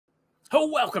Oh,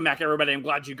 welcome back, everybody. I'm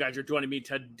glad you guys are joining me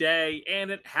today.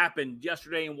 And it happened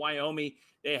yesterday in Wyoming.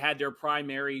 They had their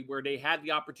primary where they had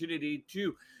the opportunity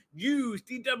to use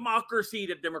the democracy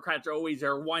that Democrats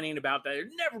are whining about that are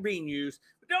never being used.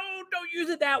 But don't use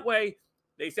it that way.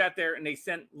 They sat there and they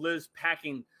sent Liz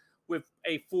packing with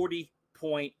a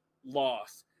 40-point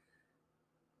loss.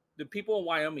 The people in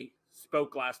Wyoming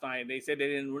spoke last night and they said they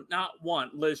did not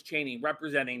want Liz Cheney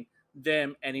representing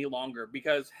them any longer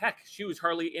because, heck, she was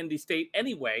hardly in the state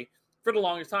anyway for the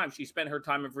longest time. She spent her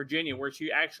time in Virginia where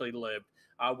she actually lived,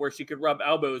 where she could rub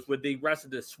elbows with the rest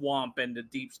of the swamp and the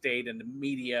deep state and the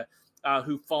media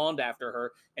who fawned after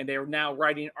her. And they're now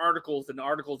writing articles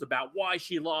about why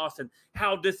she lost and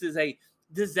how this is a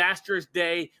disastrous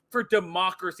day for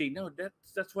democracy. No,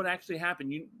 that's what actually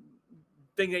happened. You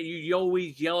think that you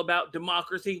always yell about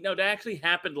democracy? No, that actually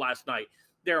happened last night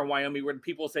there in Wyoming, where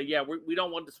people say, yeah, we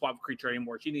don't want the swamp creature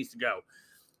anymore. She needs to go.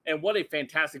 And what a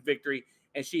fantastic victory.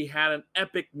 And she had an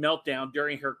epic meltdown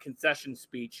during her concession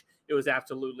speech. It was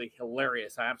absolutely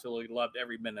hilarious. I absolutely loved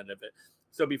every minute of it.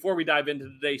 So before we dive into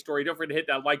today's story, don't forget to hit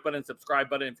that like button, subscribe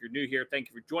button. If you're new here, thank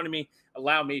you for joining me.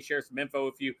 Allow me to share some info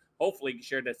with you. Hopefully you can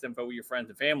share this info with your friends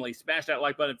and family. Smash that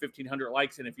like button, 1,500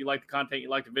 likes. And if you like the content, you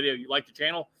like the video, you like the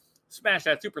channel, smash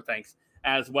that super thanks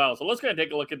as well. So let's go ahead and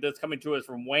take a look at this coming to us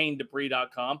from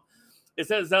WayneDupree.com. It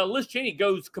says Liz Cheney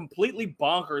goes completely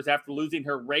bonkers after losing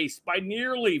her race by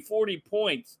nearly 40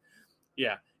 points.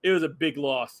 Yeah, it was a big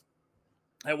loss.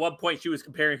 At one point, she was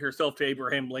comparing herself to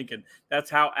Abraham Lincoln.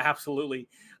 That's how absolutely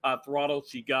throttled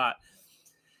she got.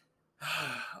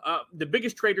 The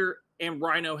biggest traitor and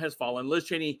rhino has fallen. Liz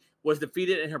Cheney was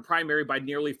defeated in her primary by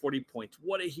nearly 40 points.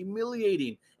 What a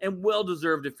humiliating and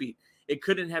well-deserved defeat. It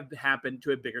couldn't have happened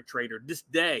to a bigger traitor. This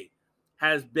day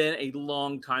has been a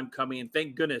long time coming, and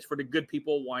thank goodness for the good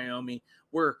people of Wyoming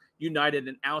were united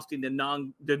in ousting the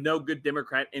no-good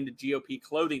Democrat into GOP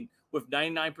clothing, with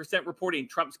 99% reporting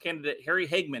Trump's candidate Harry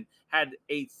Hagman had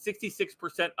a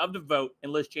 66% of the vote,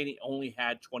 and Liz Cheney only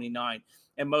had 29%.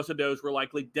 And most of those were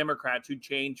likely Democrats who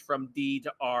changed from D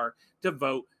to R to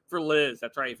vote for Liz.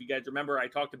 That's right. If you guys remember, I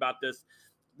talked about this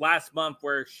last month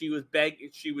where she was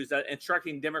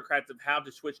instructing Democrats of how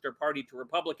to switch their party to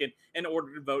Republican in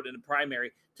order to vote in the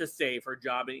primary to save her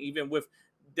job. And even with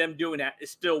them doing that, it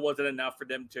still wasn't enough for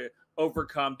them to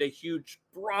overcome the huge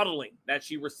throttling that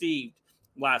she received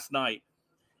last night.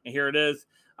 And here it is.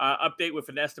 Update with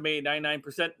an estimated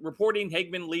 99% reporting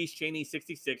Hagman leads Cheney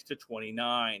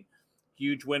 66-29.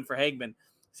 Huge win for Hagman.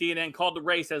 CNN called the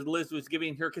race as Liz was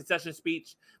giving her concession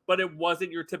speech, but it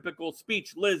wasn't your typical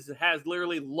speech. Liz has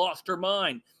literally lost her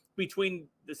mind between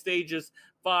the stages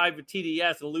 5 of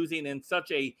TDS and losing in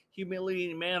such a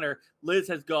humiliating manner. Liz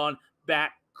has gone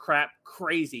back crap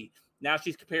crazy. Now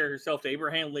she's comparing herself to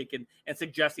Abraham Lincoln and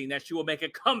suggesting that she will make a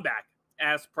comeback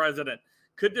as president.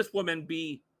 Could this woman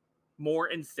be more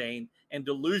insane and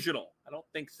delusional? I don't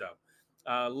think so.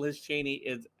 Liz Cheney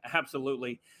is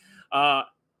absolutely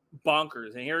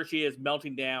bonkers, and here she is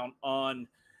melting down on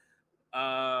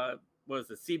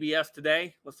CBS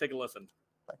today. Let's take a listen.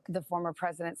 The former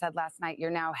president said last night, you're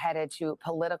now headed to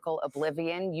political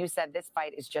oblivion. You said this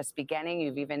fight is just beginning.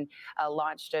 You've even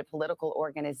launched a political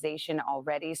organization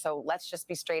already. So let's just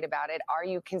be straight about it. Are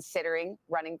you considering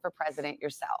running for president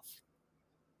yourself?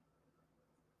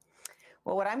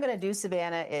 Well, what I'm going to do,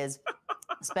 Savannah, is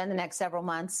spend the next several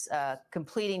months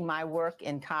completing my work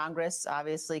in Congress,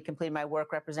 obviously completing my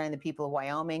work representing the people of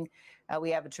Wyoming.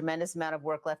 We have a tremendous amount of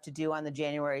work left to do on the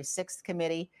January 6th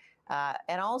committee.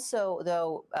 And also,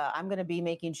 though, I'm going to be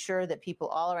making sure that people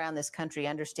all around this country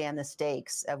understand the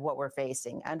stakes of what we're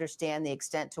facing, understand the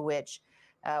extent to which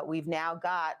we've now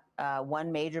got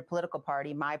one major political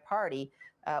party, my party,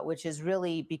 which has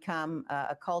really become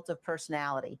a cult of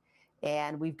personality.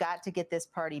 And we've got to get this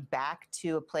party back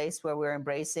to a place where we're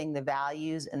embracing the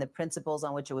values and the principles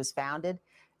on which it was founded,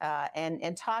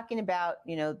 and talking about,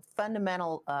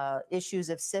 fundamental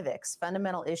issues of civics,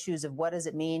 fundamental issues of what does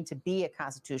it mean to be a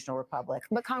constitutional republic.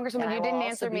 But Congresswoman, you didn't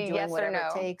answer me yes or no.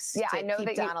 It takes to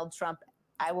keep Donald Trump.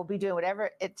 I will be doing whatever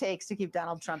it takes to keep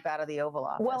Donald Trump out of the Oval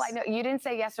Office. Well, I know you didn't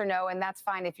say yes or no, and that's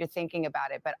fine if you're thinking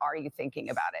about it. But are you thinking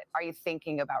about it? Are you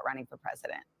thinking about running for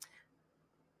president?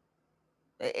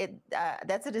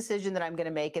 That's a decision that I'm going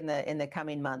to make in the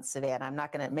coming months, Savannah. I'm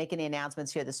not going to make any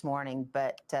announcements here this morning,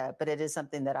 but it is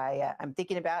something that I'm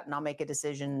thinking about, and I'll make a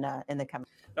decision in the coming.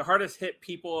 The hardest hit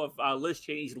people of Liz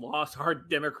Cheney's loss are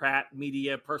Democrat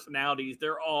media personalities.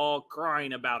 They're all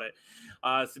crying about it.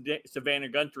 Savannah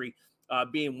Guthrie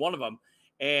being one of them,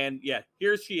 and yeah,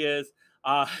 here she is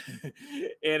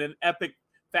in an epic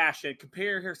fashion,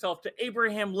 comparing herself to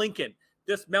Abraham Lincoln.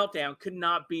 This meltdown could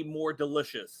not be more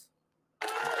delicious.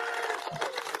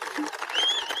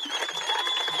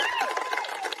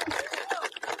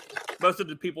 Most of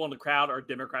the people in the crowd are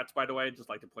Democrats, by the way. I'd just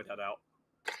like to point that out.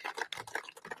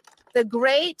 The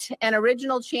great and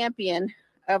original champion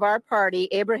of our party,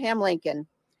 Abraham Lincoln,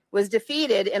 was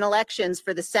defeated in elections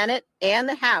for the Senate and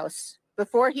the House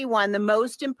before he won the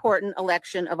most important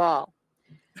election of all.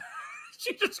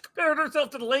 She just compared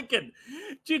herself to Lincoln.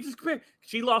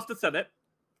 She lost the Senate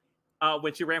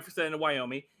when she ran for Senate in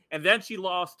Wyoming, and then she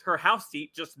lost her House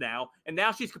seat just now, and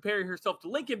now she's comparing herself to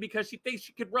Lincoln because she thinks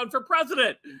she could run for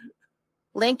president.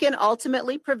 Lincoln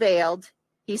ultimately prevailed.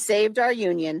 He saved our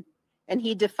Union, and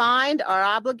he defined our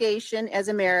obligation as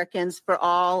Americans for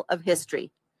all of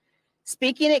history.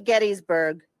 Speaking at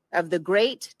Gettysburg of the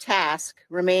great task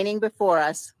remaining before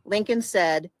us, Lincoln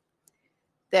said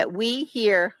that we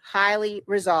here highly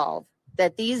resolve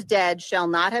that these dead shall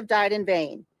not have died in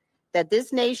vain, that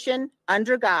this nation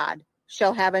under God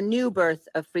shall have a new birth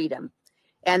of freedom,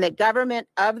 and that government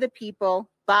of the people,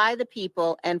 by the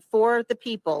people, and for the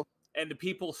people. And the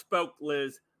people spoke,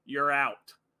 Liz, you're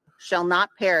out. Shall not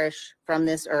perish from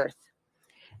this earth.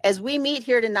 As we meet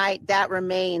here tonight, that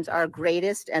remains our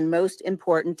greatest and most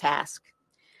important task.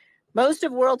 Most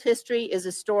of world history is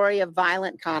a story of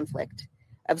violent conflict,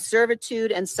 of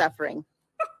servitude and suffering.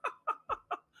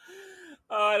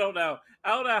 Oh, I don't know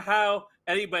how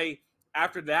anybody,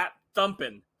 after that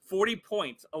thumping 40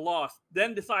 points, a loss,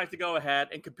 then decides to go ahead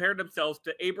and compare themselves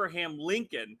to Abraham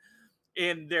Lincoln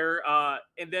in their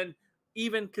and then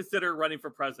even consider running for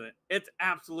president. It's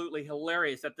absolutely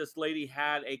hilarious that this lady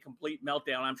had a complete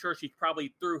meltdown. I'm sure she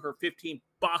probably threw her 15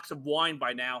 box of wine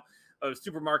by now, a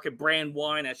supermarket brand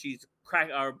wine, as she's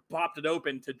popped it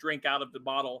open to drink out of the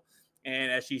bottle, and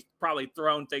as she's probably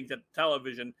thrown things at the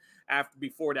television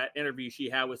before that interview she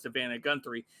had with Savannah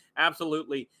Guthrie.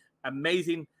 Absolutely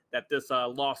amazing that this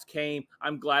loss came.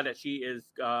 I'm glad that she is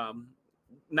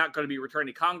not going to be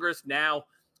returning to Congress now.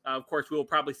 Of course, we will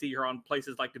probably see her on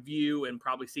places like The View and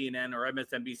probably CNN or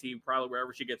MSNBC, probably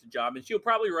wherever she gets a job. And she'll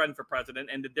probably run for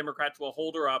president, and the Democrats will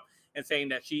hold her up and saying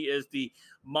that she is the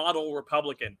model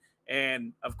Republican.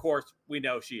 And, of course, we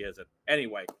know she isn't.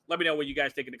 Anyway, let me know what you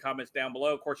guys think in the comments down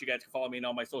below. Of course, you guys can follow me on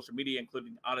all my social media,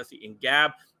 including Odysee and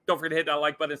Gab. Don't forget to hit that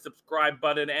like button, subscribe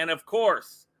button, and, of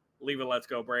course, leave a Let's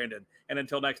Go Brandon. And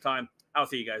until next time, I'll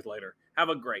see you guys later. Have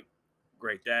a great,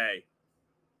 great day.